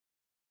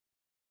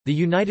The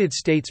United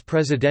States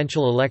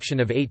presidential election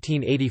of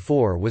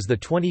 1884 was the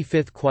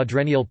 25th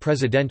quadrennial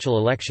presidential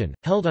election,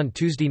 held on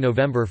Tuesday,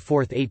 November 4,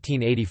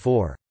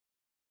 1884.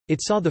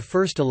 It saw the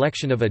first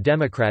election of a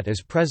Democrat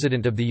as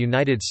President of the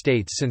United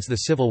States since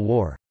the Civil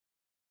War.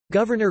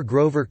 Governor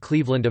Grover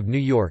Cleveland of New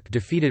York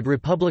defeated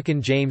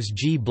Republican James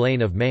G.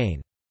 Blaine of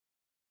Maine.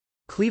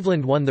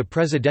 Cleveland won the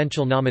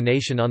presidential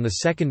nomination on the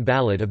second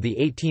ballot of the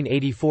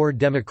 1884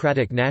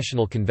 Democratic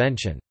National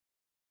Convention.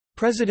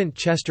 President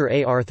Chester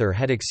A. Arthur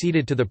had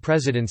acceded to the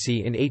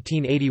presidency in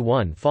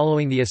 1881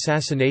 following the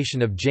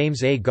assassination of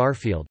James A.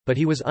 Garfield, but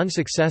he was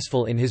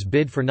unsuccessful in his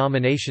bid for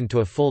nomination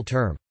to a full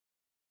term.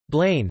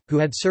 Blaine, who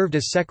had served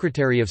as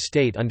Secretary of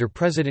State under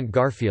President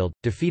Garfield,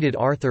 defeated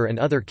Arthur and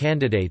other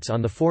candidates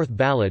on the fourth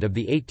ballot of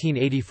the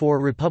 1884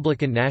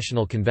 Republican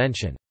National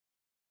Convention.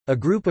 A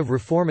group of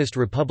reformist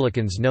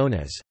Republicans known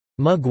as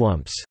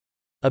mugwumps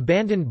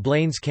abandoned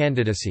Blaine's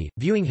candidacy,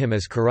 viewing him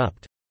as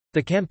corrupt.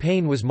 The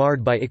campaign was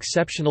marred by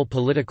exceptional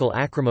political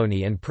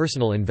acrimony and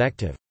personal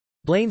invective.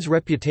 Blaine's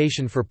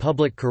reputation for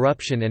public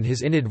corruption and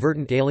his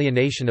inadvertent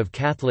alienation of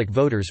Catholic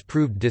voters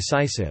proved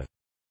decisive.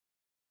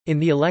 In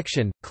the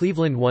election,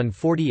 Cleveland won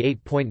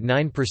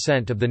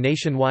 48.9% of the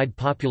nationwide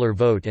popular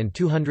vote and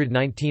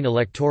 219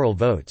 electoral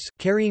votes,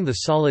 carrying the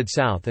Solid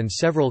South and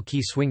several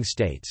key swing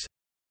states.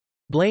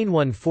 Blaine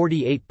won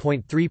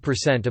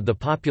 48.3% of the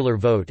popular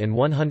vote and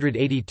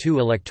 182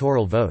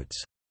 electoral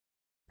votes.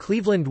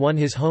 Cleveland won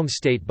his home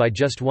state by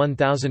just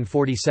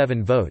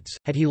 1,047 votes.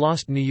 Had he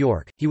lost New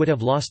York, he would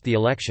have lost the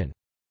election.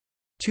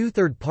 Two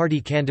third-party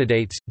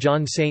candidates,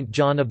 John St.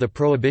 John of the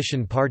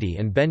Prohibition Party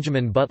and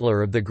Benjamin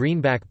Butler of the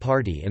Greenback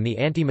Party and the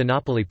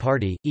Anti-Monopoly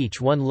Party,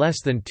 each won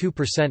less than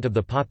 2% of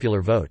the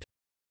popular vote.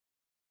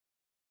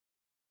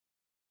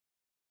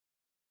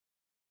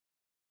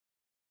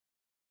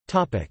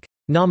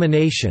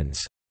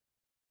 Nominations.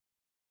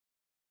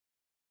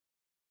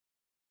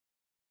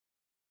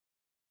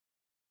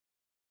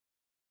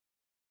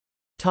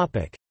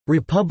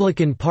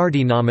 Republican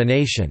Party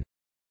nomination.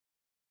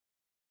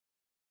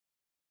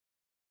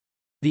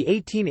 The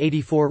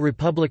 1884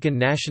 Republican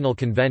National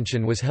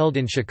Convention was held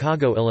in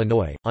Chicago,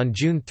 Illinois, on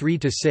June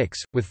 3–6,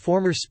 with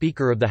former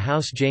Speaker of the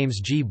House James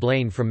G.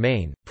 Blaine from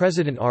Maine,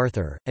 President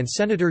Arthur, and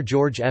Senator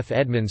George F.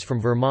 Edmunds from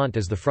Vermont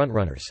as the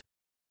frontrunners.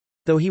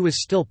 Though he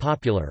was still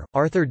popular,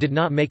 Arthur did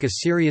not make a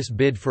serious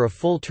bid for a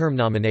full-term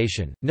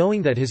nomination,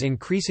 knowing that his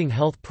increasing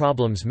health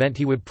problems meant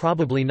he would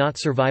probably not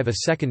survive a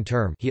second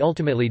term. He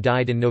ultimately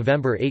died in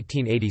November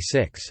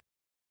 1886.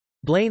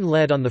 Blaine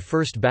led on the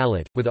first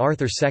ballot, with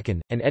Arthur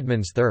second, and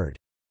Edmunds third.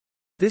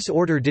 This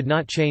order did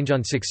not change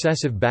on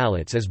successive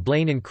ballots as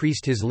Blaine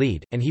increased his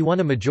lead, and he won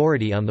a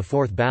majority on the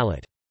fourth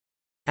ballot.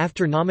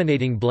 After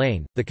nominating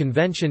Blaine, the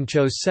convention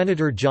chose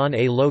Senator John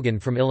A. Logan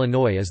from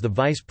Illinois as the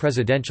vice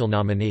presidential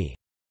nominee.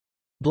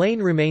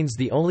 Blaine remains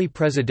the only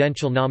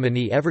presidential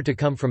nominee ever to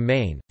come from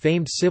Maine.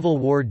 Famed Civil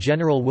War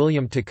General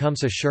William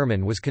Tecumseh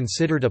Sherman was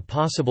considered a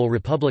possible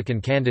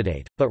Republican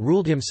candidate, but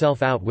ruled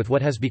himself out with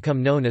what has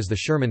become known as the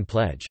Sherman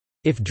Pledge.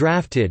 If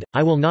drafted,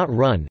 I will not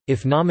run;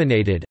 if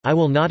nominated, I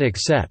will not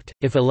accept;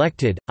 if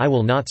elected, I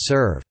will not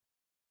serve.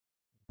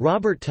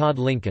 Robert Todd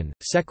Lincoln,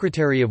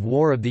 Secretary of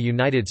War of the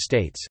United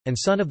States, and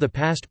son of the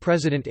past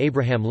President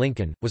Abraham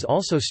Lincoln, was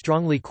also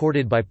strongly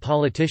courted by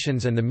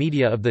politicians and the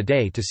media of the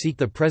day to seek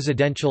the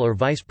presidential or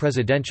vice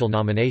presidential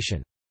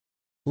nomination.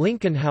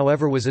 Lincoln,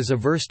 however, was as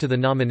averse to the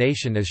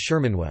nomination as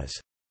Sherman was.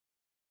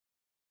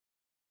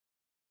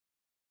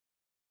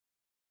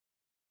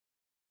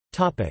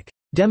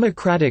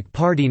 Democratic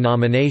Party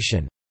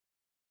nomination.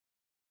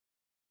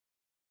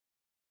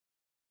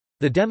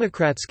 The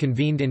Democrats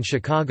convened in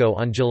Chicago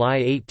on July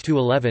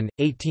 8–11,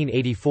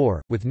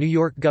 1884, with New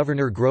York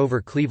Governor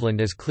Grover Cleveland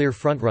as clear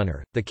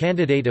frontrunner, the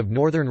candidate of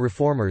Northern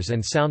reformers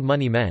and sound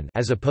money men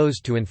as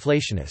opposed to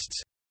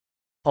inflationists.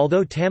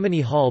 Although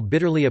Tammany Hall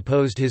bitterly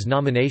opposed his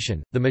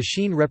nomination, the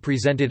machine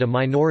represented a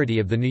minority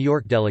of the New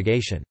York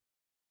delegation.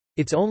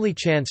 Its only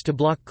chance to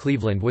block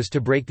Cleveland was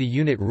to break the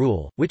unit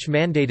rule, which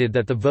mandated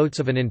that the votes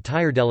of an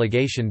entire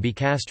delegation be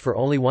cast for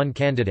only one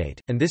candidate,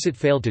 and this it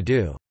failed to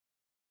do.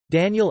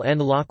 Daniel N.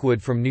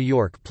 Lockwood from New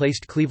York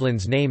placed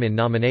Cleveland's name in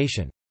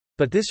nomination.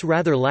 But this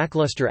rather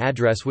lackluster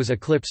address was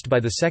eclipsed by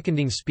the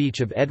seconding speech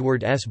of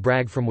Edward S.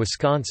 Bragg from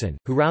Wisconsin,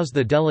 who roused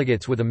the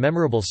delegates with a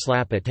memorable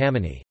slap at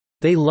Tammany.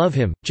 "They love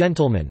him,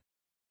 gentlemen,"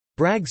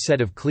 Bragg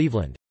said of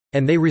Cleveland,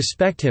 "and they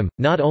respect him,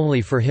 not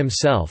only for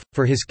himself,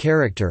 for his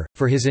character,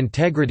 for his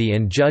integrity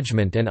and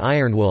judgment and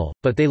iron will,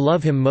 but they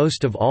love him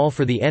most of all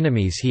for the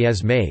enemies he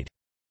has made."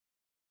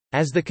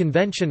 As the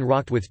convention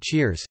rocked with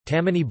cheers,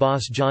 Tammany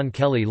boss John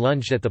Kelly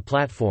lunged at the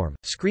platform,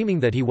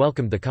 screaming that he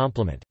welcomed the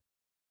compliment.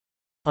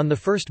 On the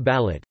first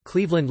ballot,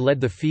 Cleveland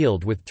led the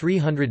field with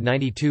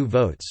 392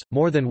 votes,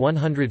 more than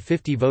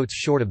 150 votes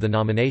short of the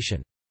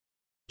nomination.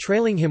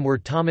 Trailing him were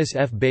Thomas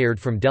F. Bayard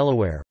from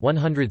Delaware,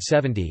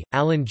 170,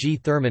 Allen G.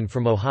 Thurman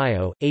from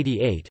Ohio,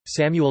 88,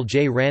 Samuel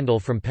J. Randall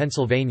from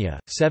Pennsylvania,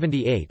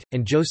 78,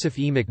 and Joseph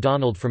E.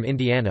 McDonald from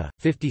Indiana,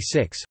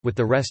 56, with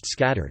the rest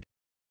scattered.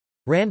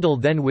 Randall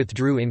then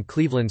withdrew in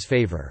Cleveland's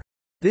favor.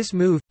 This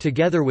move,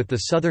 together with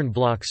the Southern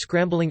Bloc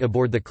scrambling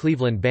aboard the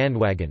Cleveland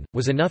bandwagon,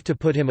 was enough to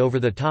put him over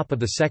the top of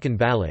the second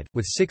ballot,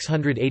 with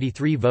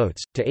 683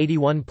 votes, to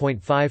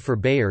 81.5 for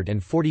Bayard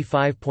and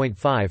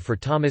 45.5 for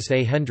Thomas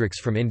A. Hendricks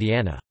from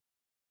Indiana.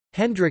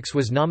 Hendricks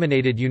was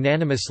nominated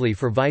unanimously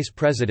for vice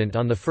president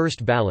on the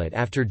first ballot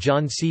after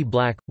John C.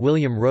 Black,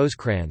 William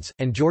Rosecrans,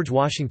 and George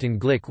Washington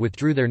Glick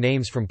withdrew their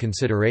names from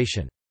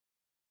consideration.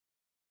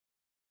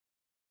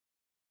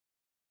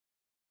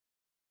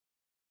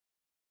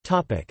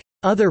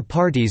 Other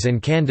parties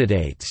and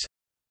candidates.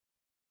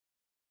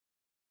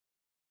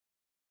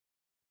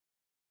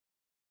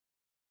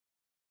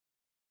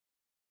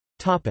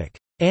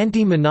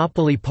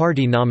 Anti-Monopoly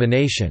Party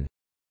nomination.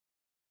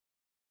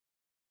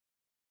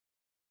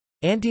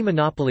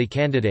 Anti-monopoly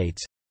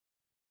candidates.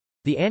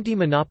 The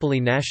Anti-Monopoly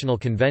National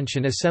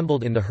Convention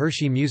assembled in the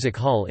Hershey Music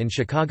Hall in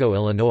Chicago,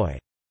 Illinois.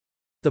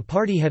 The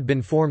party had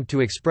been formed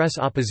to express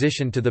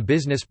opposition to the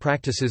business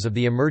practices of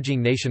the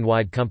emerging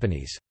nationwide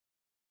companies.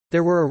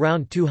 There were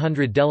around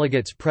 200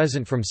 delegates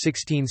present from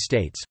 16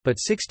 states, but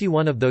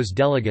 61 of those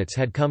delegates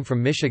had come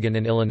from Michigan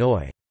and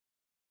Illinois.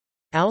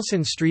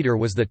 Alson Streeter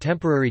was the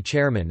temporary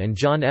chairman and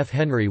John F.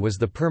 Henry was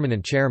the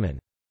permanent chairman.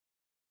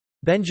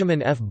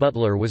 Benjamin F.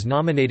 Butler was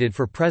nominated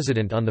for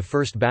president on the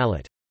first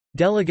ballot.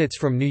 Delegates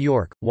from New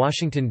York,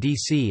 Washington,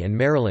 D.C. and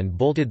Maryland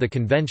bolted the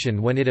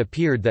convention when it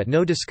appeared that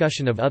no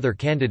discussion of other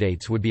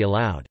candidates would be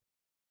allowed.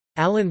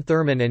 Alan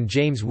Thurman and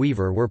James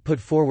Weaver were put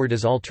forward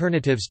as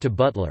alternatives to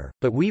Butler,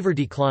 but Weaver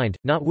declined,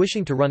 not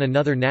wishing to run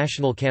another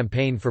national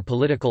campaign for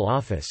political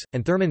office,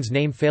 and Thurman's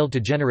name failed to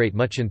generate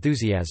much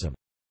enthusiasm.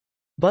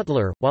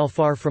 Butler, while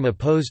far from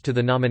opposed to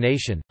the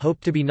nomination,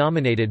 hoped to be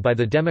nominated by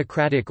the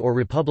Democratic or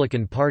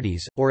Republican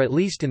parties, or at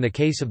least in the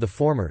case of the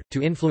former,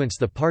 to influence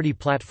the party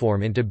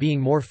platform into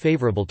being more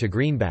favorable to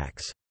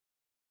Greenbacks.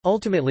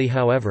 Ultimately,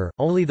 however,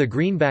 only the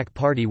Greenback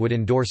Party would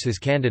endorse his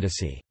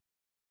candidacy.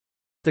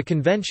 The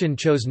convention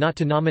chose not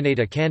to nominate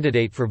a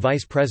candidate for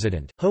vice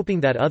president, hoping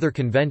that other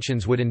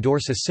conventions would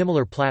endorse a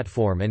similar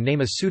platform and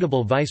name a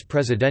suitable vice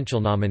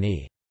presidential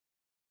nominee.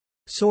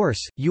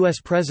 Source: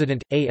 U.S.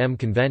 President, A.M.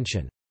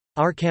 Convention.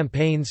 Our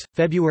Campaigns,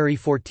 February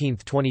 14,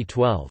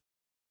 2012.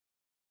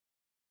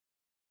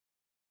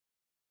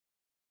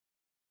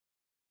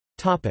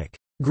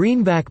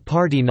 Greenback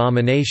Party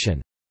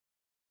nomination.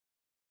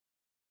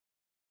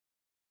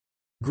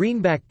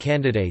 Greenback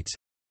candidates.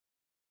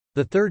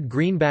 The Third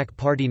Greenback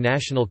Party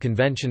National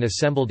Convention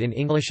assembled in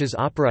English's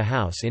Opera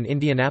House in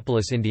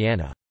Indianapolis,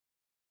 Indiana.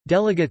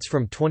 Delegates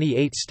from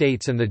 28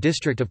 states and the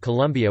District of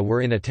Columbia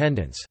were in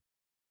attendance.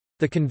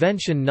 The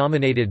convention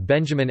nominated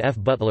Benjamin F.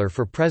 Butler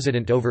for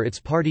president over its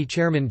party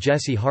chairman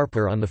Jesse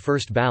Harper on the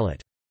first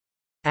ballot.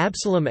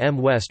 Absalom M.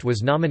 West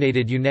was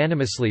nominated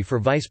unanimously for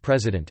vice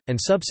president, and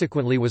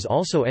subsequently was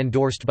also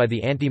endorsed by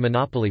the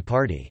Anti-Monopoly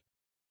Party.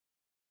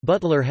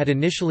 Butler had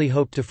initially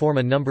hoped to form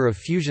a number of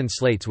fusion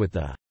slates with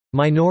the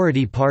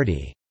minority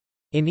party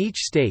in each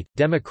state,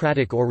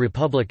 Democratic or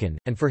Republican,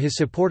 and for his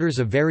supporters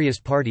of various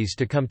parties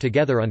to come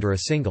together under a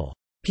single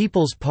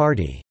People's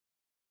Party.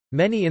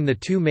 Many in the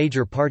two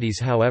major parties,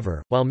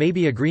 however, while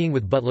maybe agreeing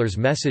with Butler's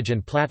message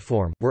and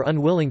platform, were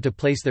unwilling to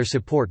place their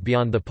support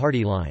beyond the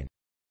party line.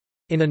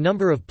 In a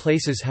number of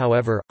places,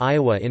 however,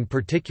 Iowa in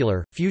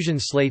particular, fusion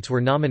slates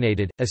were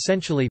nominated.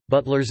 Essentially,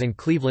 Butler's and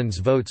Cleveland's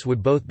votes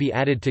would both be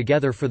added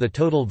together for the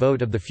total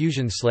vote of the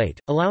fusion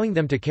slate, allowing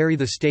them to carry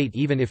the state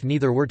even if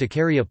neither were to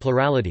carry a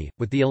plurality,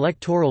 with the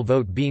electoral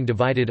vote being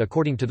divided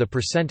according to the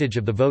percentage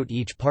of the vote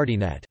each party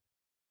net.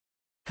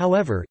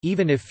 However,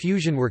 even if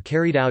fusion were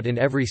carried out in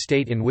every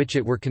state in which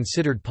it were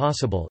considered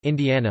possible,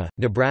 Indiana,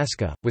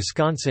 Nebraska,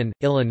 Wisconsin,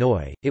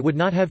 Illinois, it would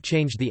not have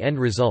changed the end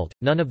result,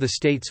 none of the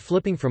states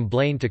flipping from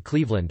Blaine to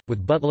Cleveland,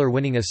 with Butler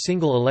winning a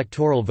single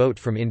electoral vote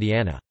from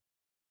Indiana.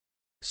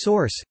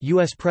 Source: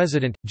 U.S.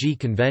 President, G.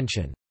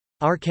 Convention.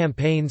 Our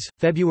Campaigns,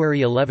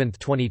 February 11,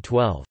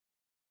 2012.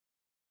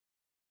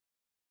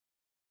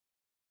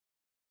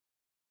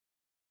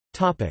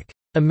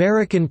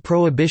 American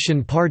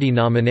Prohibition Party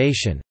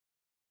nomination.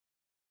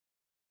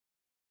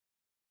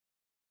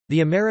 The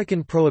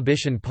American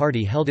Prohibition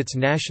Party held its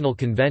national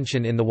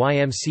convention in the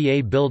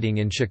YMCA building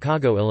in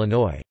Chicago,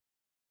 Illinois.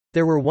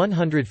 There were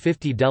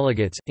 150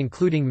 delegates,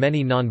 including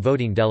many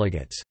non-voting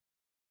delegates.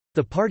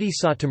 The party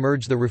sought to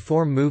merge the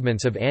reform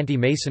movements of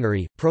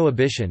anti-Masonry,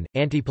 prohibition,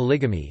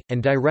 anti-polygamy,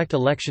 and direct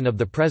election of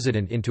the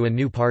president into a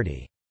new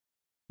party.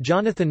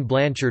 Jonathan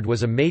Blanchard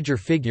was a major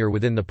figure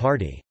within the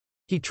party.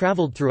 He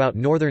traveled throughout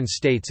northern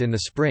states in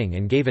the spring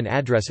and gave an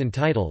address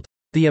entitled,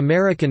 "The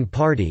American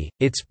Party,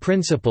 Its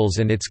Principles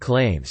and Its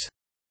Claims."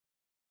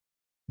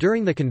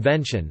 During the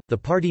convention, the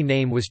party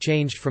name was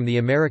changed from the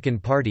American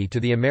Party to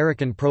the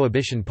American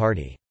Prohibition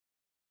Party.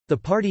 The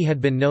party had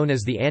been known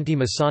as the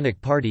Anti-Masonic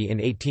Party in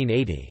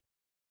 1880.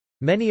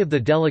 Many of the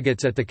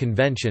delegates at the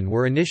convention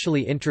were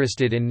initially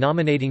interested in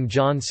nominating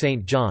John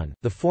St. John,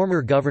 the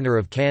former governor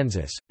of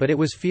Kansas, but it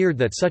was feared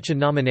that such a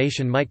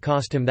nomination might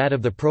cost him that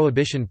of the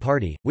Prohibition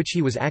Party, which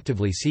he was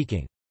actively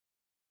seeking.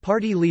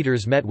 Party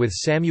leaders met with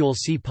Samuel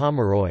C.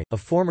 Pomeroy, a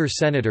former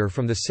senator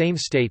from the same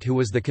state who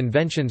was the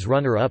convention's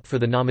runner-up for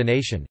the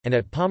nomination, and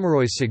at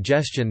Pomeroy's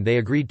suggestion they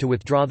agreed to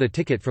withdraw the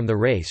ticket from the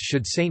race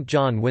should St.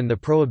 John win the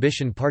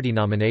Prohibition Party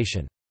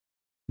nomination.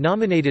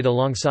 Nominated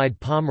alongside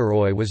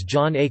Pomeroy was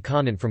John A.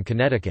 Conant from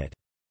Connecticut.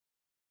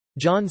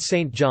 John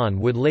St. John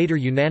would later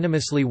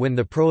unanimously win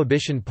the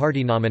Prohibition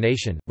Party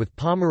nomination, with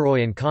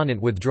Pomeroy and Conant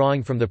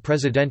withdrawing from the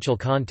presidential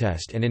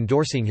contest and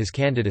endorsing his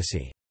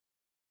candidacy.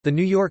 The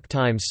New York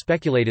Times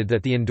speculated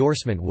that the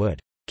endorsement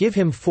would give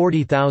him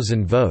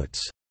 40,000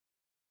 votes.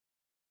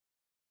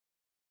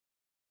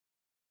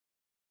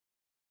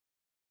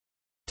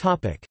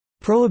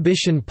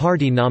 Prohibition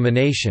Party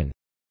nomination.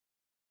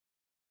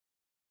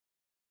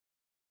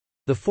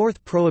 The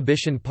Fourth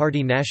Prohibition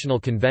Party National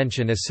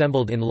Convention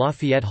assembled in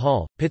Lafayette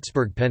Hall,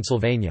 Pittsburgh,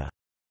 Pennsylvania.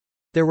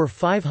 There were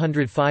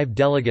 505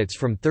 delegates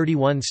from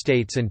 31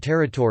 states and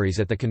territories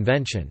at the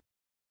convention.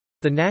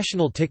 The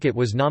national ticket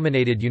was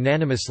nominated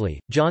unanimously,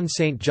 John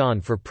St.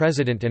 John for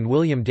president and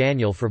William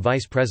Daniel for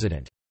vice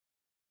president.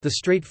 The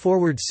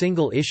straightforward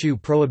single-issue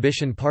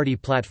Prohibition Party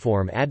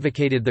platform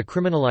advocated the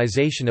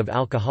criminalization of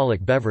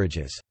alcoholic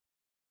beverages.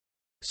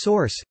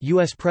 Source: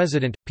 U.S.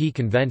 President, P.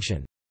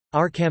 Convention.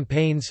 Our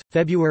Campaigns,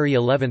 February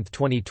 11,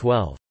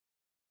 2012.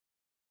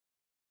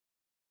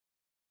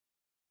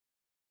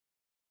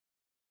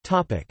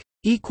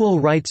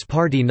 Equal Rights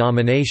Party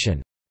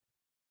nomination.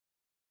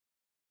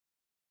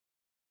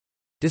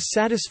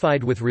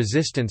 Dissatisfied with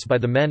resistance by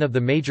the men of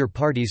the major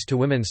parties to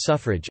women's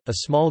suffrage, a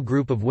small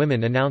group of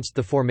women announced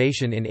the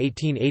formation in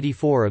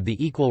 1884 of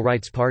the Equal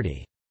Rights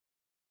Party.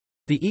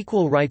 The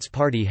Equal Rights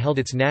Party held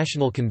its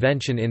national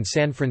convention in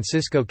San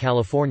Francisco,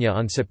 California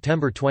on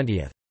September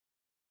 20.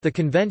 The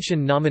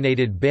convention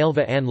nominated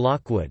Belva Ann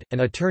Lockwood, an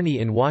attorney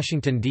in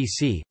Washington,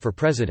 D.C., for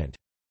president.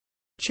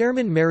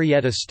 Chairman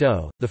Marietta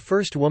Stowe, the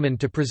first woman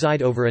to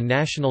preside over a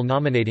national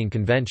nominating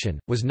convention,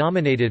 was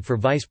nominated for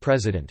vice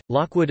president.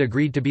 Lockwood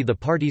agreed to be the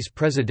party's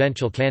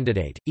presidential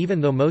candidate, even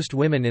though most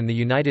women in the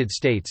United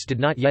States did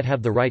not yet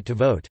have the right to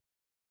vote.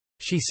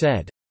 She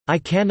said, "I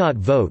cannot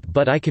vote,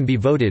 but I can be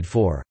voted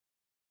for."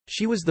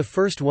 She was the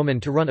first woman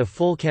to run a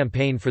full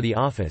campaign for the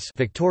office.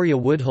 Victoria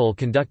Woodhull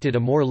conducted a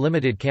more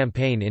limited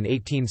campaign in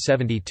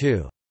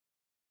 1872.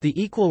 The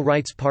Equal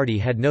Rights Party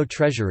had no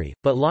treasury,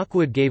 but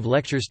Lockwood gave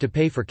lectures to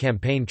pay for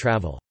campaign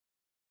travel.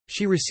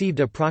 She received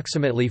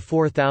approximately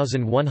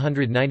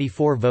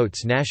 4,194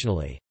 votes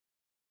nationally.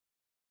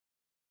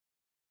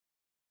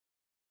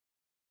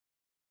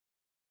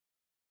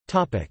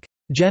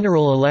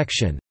 General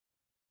election.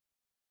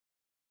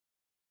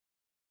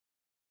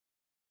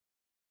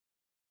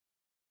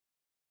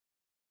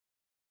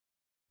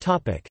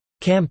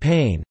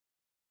 Campaign.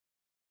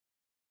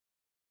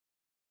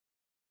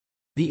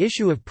 The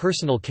issue of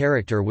personal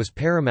character was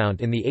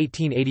paramount in the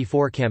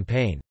 1884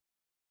 campaign.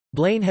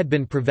 Blaine had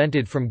been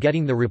prevented from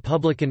getting the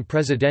Republican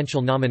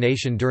presidential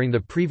nomination during the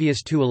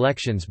previous two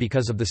elections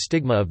because of the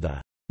stigma of the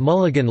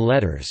Mulligan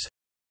letters.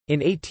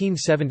 In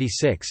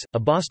 1876, a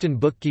Boston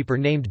bookkeeper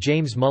named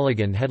James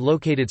Mulligan had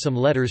located some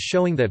letters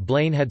showing that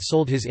Blaine had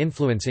sold his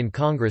influence in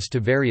Congress to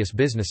various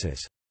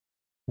businesses.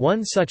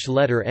 One such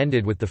letter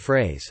ended with the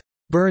phrase,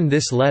 "Burn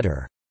this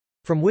letter,"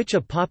 from which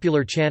a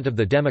popular chant of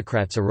the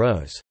Democrats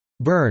arose.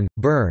 "Burn,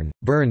 burn,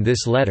 burn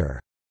this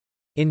letter."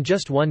 In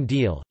just one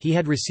deal, he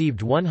had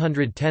received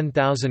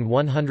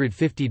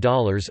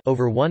 $110,150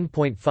 over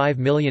 $1.5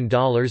 million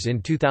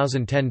in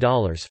 2010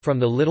 dollars from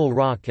the Little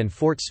Rock and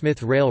Fort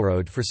Smith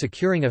Railroad for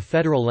securing a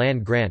federal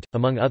land grant,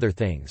 among other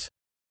things.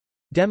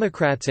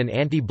 Democrats and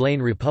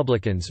anti-Blaine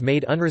Republicans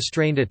made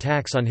unrestrained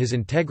attacks on his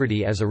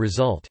integrity as a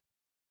result.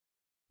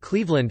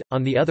 Cleveland,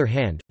 on the other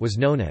hand, was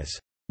known as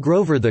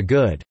Grover the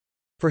Good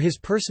for his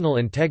personal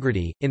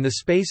integrity. In the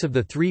space of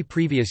the 3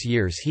 previous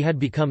years he had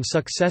become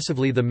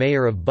successively the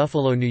mayor of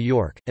Buffalo, New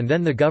York, and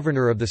then the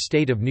governor of the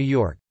state of New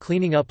York,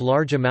 cleaning up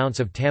large amounts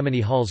of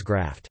Tammany Hall's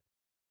graft.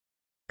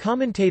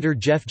 Commentator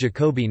Jeff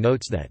Jacoby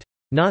notes that,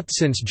 "Not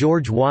since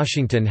George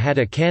Washington had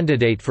a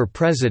candidate for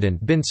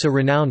president been so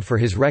renowned for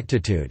his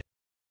rectitude."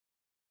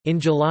 In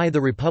July the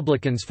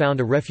Republicans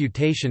found a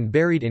refutation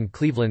buried in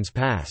Cleveland's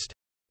past.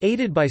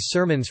 Aided by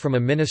sermons from a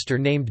minister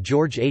named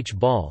George H.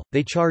 Ball,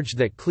 they charged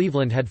that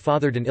Cleveland had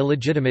fathered an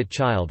illegitimate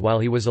child while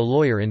he was a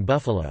lawyer in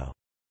Buffalo.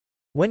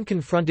 When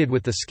confronted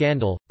with the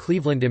scandal,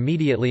 Cleveland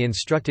immediately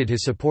instructed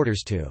his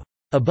supporters to,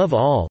 "Above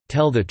all,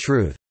 tell the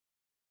truth."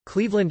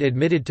 Cleveland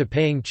admitted to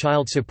paying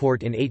child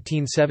support in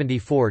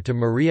 1874 to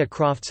Maria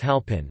Crofts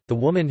Halpin, the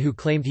woman who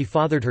claimed he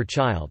fathered her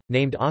child,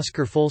 named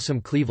Oscar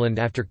Folsom Cleveland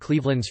after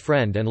Cleveland's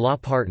friend and law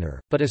partner,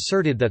 but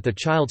asserted that the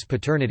child's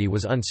paternity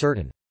was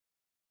uncertain.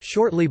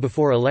 Shortly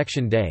before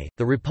Election Day,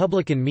 the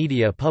Republican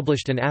media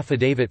published an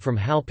affidavit from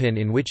Halpin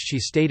in which she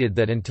stated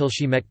that until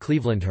she met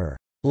Cleveland her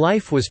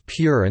life was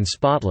pure and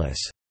spotless,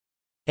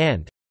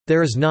 and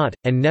 "There is not,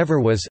 and never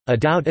was, a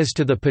doubt as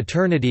to the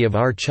paternity of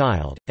our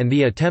child, and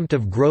the attempt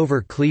of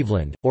Grover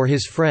Cleveland, or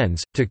his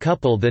friends, to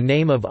couple the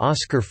name of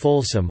Oscar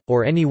Folsom,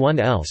 or anyone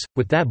else,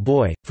 with that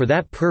boy, for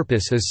that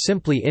purpose is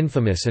simply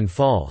infamous and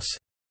false."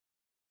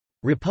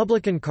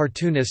 Republican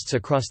cartoonists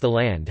across the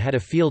land had a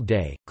field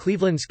day.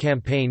 Cleveland's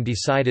campaign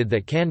decided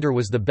that candor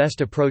was the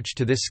best approach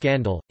to this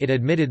scandal. It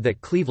admitted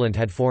that Cleveland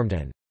had formed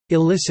an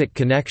illicit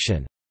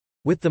connection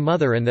with the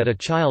mother and that a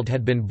child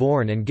had been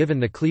born and given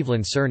the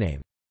Cleveland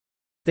surname.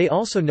 They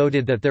also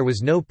noted that there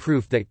was no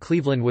proof that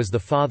Cleveland was the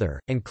father,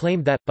 and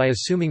claimed that, by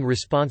assuming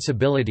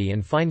responsibility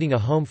and finding a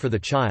home for the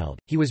child,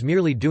 he was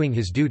merely doing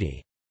his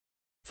duty.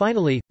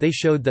 Finally, they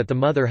showed that the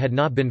mother had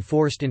not been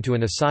forced into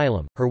an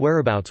asylum, her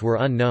whereabouts were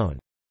unknown.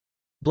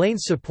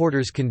 Blaine's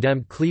supporters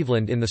condemned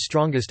Cleveland in the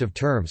strongest of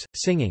terms,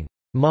 singing,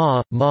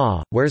 "Ma,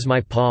 Ma, where's my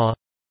pa?"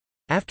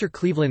 After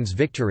Cleveland's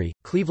victory,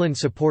 Cleveland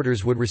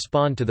supporters would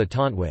respond to the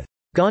taunt with,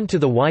 "Gone to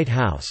the White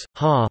House,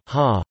 ha,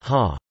 ha,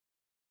 ha."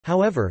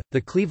 However,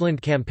 the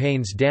Cleveland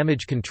campaign's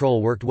damage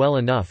control worked well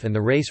enough and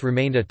the race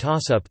remained a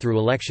toss-up through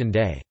Election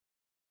Day.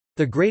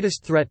 The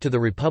greatest threat to the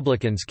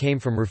Republicans came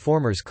from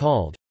reformers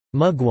called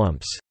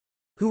mugwumps,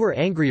 who were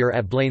angrier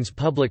at Blaine's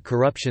public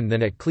corruption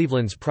than at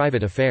Cleveland's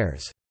private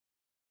affairs.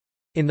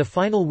 In the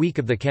final week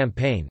of the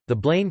campaign, the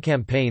Blaine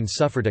campaign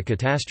suffered a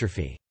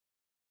catastrophe.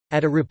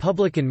 At a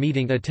Republican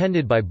meeting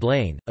attended by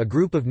Blaine, a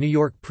group of New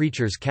York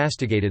preachers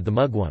castigated the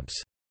mugwumps.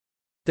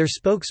 Their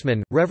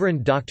spokesman,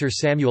 Reverend Dr.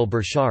 Samuel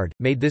Burchard,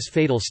 made this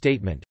fatal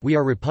statement: "We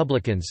are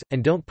Republicans,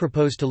 and don't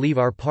propose to leave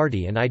our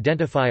party and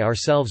identify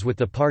ourselves with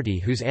the party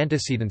whose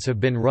antecedents have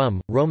been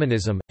rum,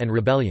 Romanism, and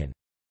rebellion."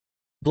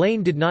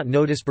 Blaine did not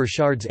notice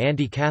Burchard's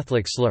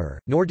anti-Catholic slur,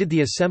 nor did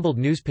the assembled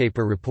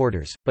newspaper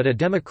reporters, but a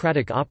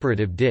Democratic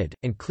operative did,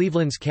 and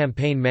Cleveland's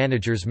campaign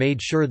managers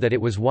made sure that it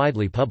was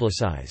widely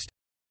publicized.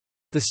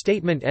 The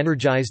statement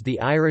energized the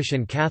Irish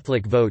and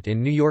Catholic vote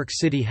in New York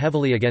City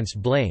heavily against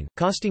Blaine,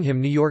 costing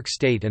him New York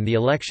State and the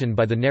election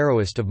by the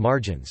narrowest of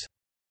margins.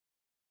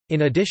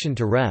 In addition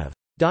to Rev.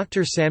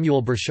 Dr.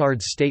 Samuel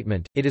Burchard's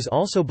statement, it is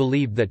also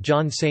believed that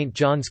John St.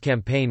 John's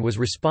campaign was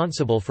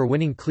responsible for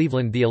winning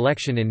Cleveland the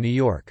election in New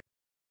York.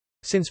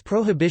 Since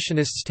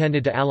prohibitionists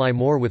tended to ally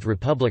more with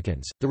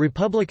Republicans, the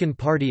Republican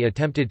Party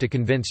attempted to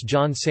convince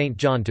John St.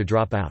 John to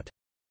drop out.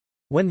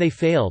 When they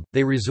failed,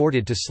 they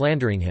resorted to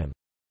slandering him.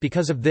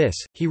 Because of this,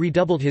 he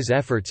redoubled his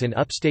efforts in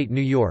upstate New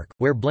York,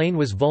 where Blaine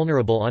was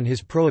vulnerable on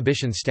his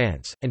prohibition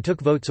stance, and took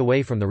votes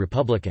away from the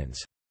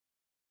Republicans.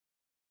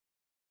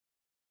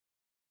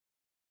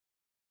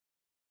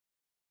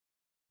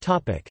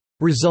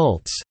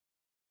 Results.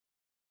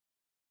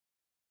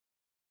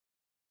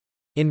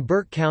 In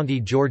Burke County,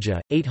 Georgia,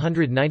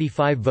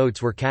 895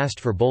 votes were cast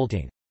for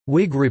bolting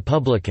Whig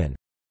Republican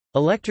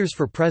electors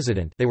for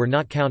president. They were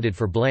not counted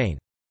for Blaine.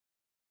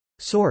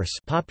 Source: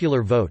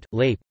 Popular Vote,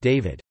 Leip,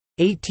 David.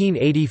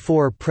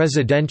 1884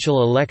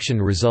 presidential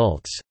election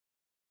results.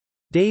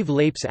 Dave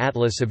Leip's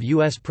Atlas of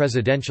U.S.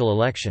 Presidential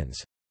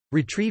Elections.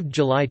 Retrieved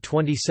July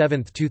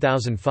 27,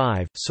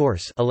 2005.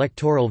 Source: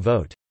 Electoral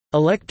Vote.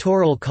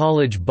 Electoral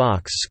College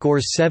Box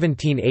Scores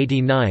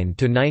 1789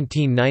 to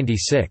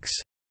 1996.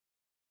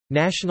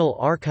 National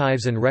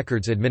Archives and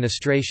Records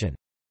Administration.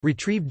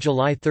 Retrieved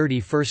July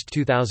 31,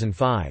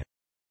 2005.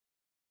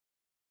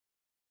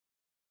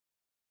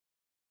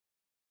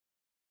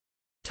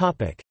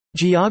 Topic: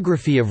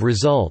 Geography of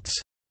results.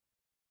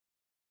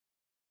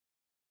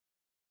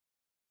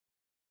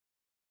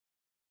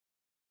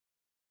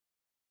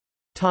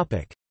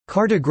 Topic: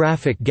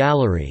 Cartographic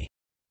gallery.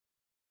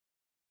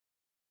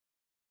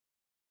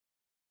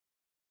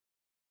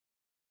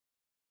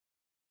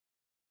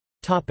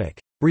 Topic: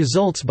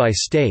 Results by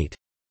state.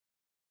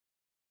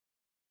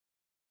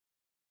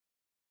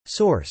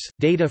 Source: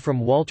 Data from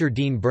Walter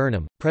Dean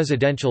Burnham,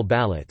 Presidential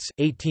Ballots,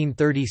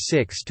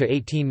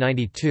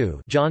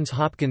 1836–1892 Johns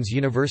Hopkins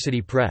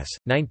University Press,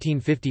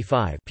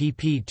 1955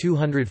 pp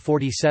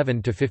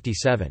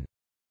 247–57.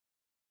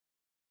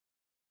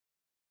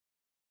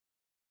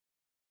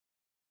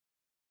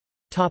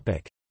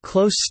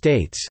 Close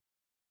states.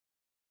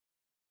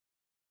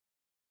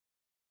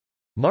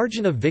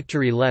 Margin of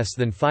victory less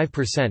than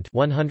 5%,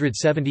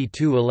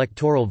 172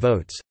 electoral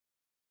votes.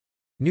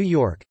 New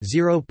York,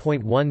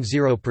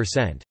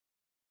 0.10%.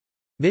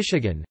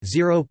 Michigan,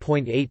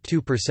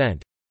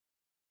 0.82%.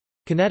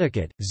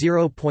 Connecticut,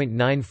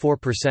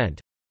 0.94%.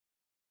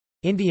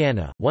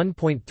 Indiana,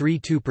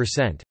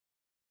 1.32%.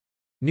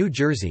 New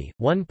Jersey,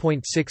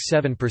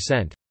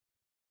 1.67%.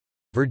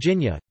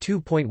 Virginia,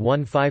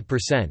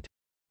 2.15%.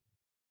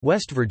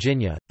 West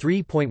Virginia,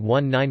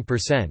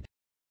 3.19%.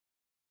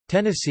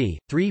 Tennessee,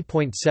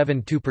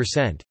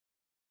 3.72%.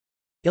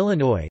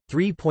 Illinois,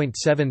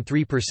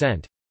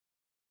 3.73%.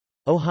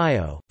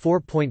 Ohio,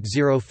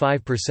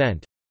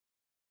 4.05%.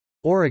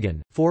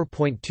 Oregon,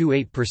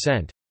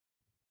 4.28%.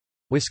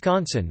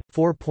 Wisconsin,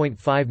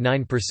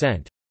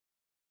 4.59%.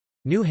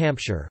 New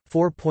Hampshire,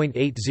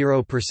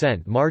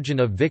 4.80%. Margin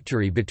of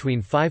victory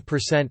between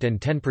 5% and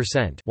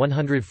 10%,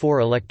 104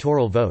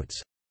 electoral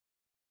votes.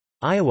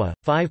 Iowa,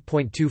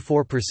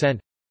 5.24%.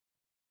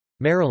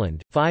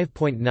 Maryland,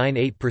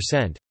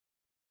 5.98%.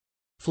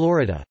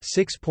 Florida,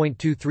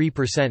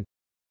 6.23%.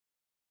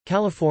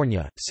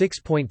 California,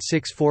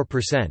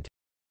 6.64%.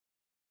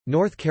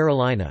 North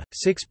Carolina,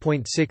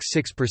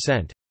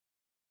 6.66%.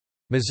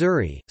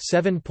 Missouri,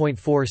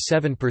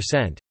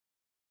 7.47%.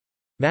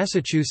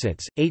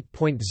 Massachusetts,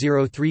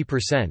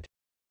 8.03%.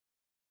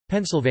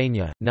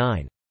 Pennsylvania,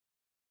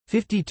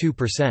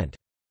 9.52%.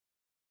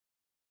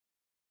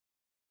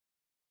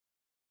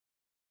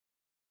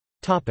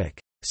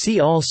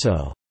 See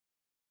also: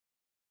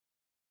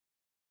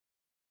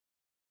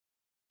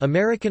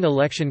 American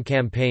election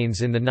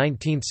campaigns in the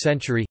 19th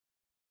century,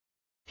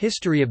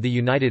 History of the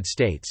United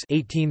States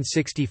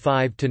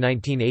 1865 to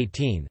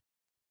 1918,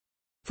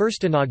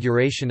 First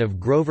inauguration of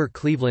Grover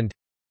Cleveland,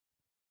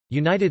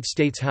 United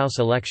States House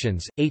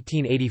elections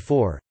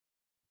 1884,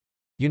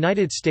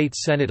 United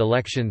States Senate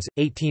elections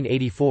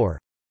 1884,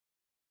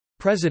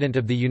 President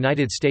of the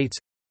United States,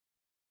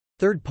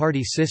 Third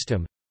party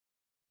system.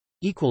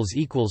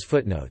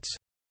 Footnotes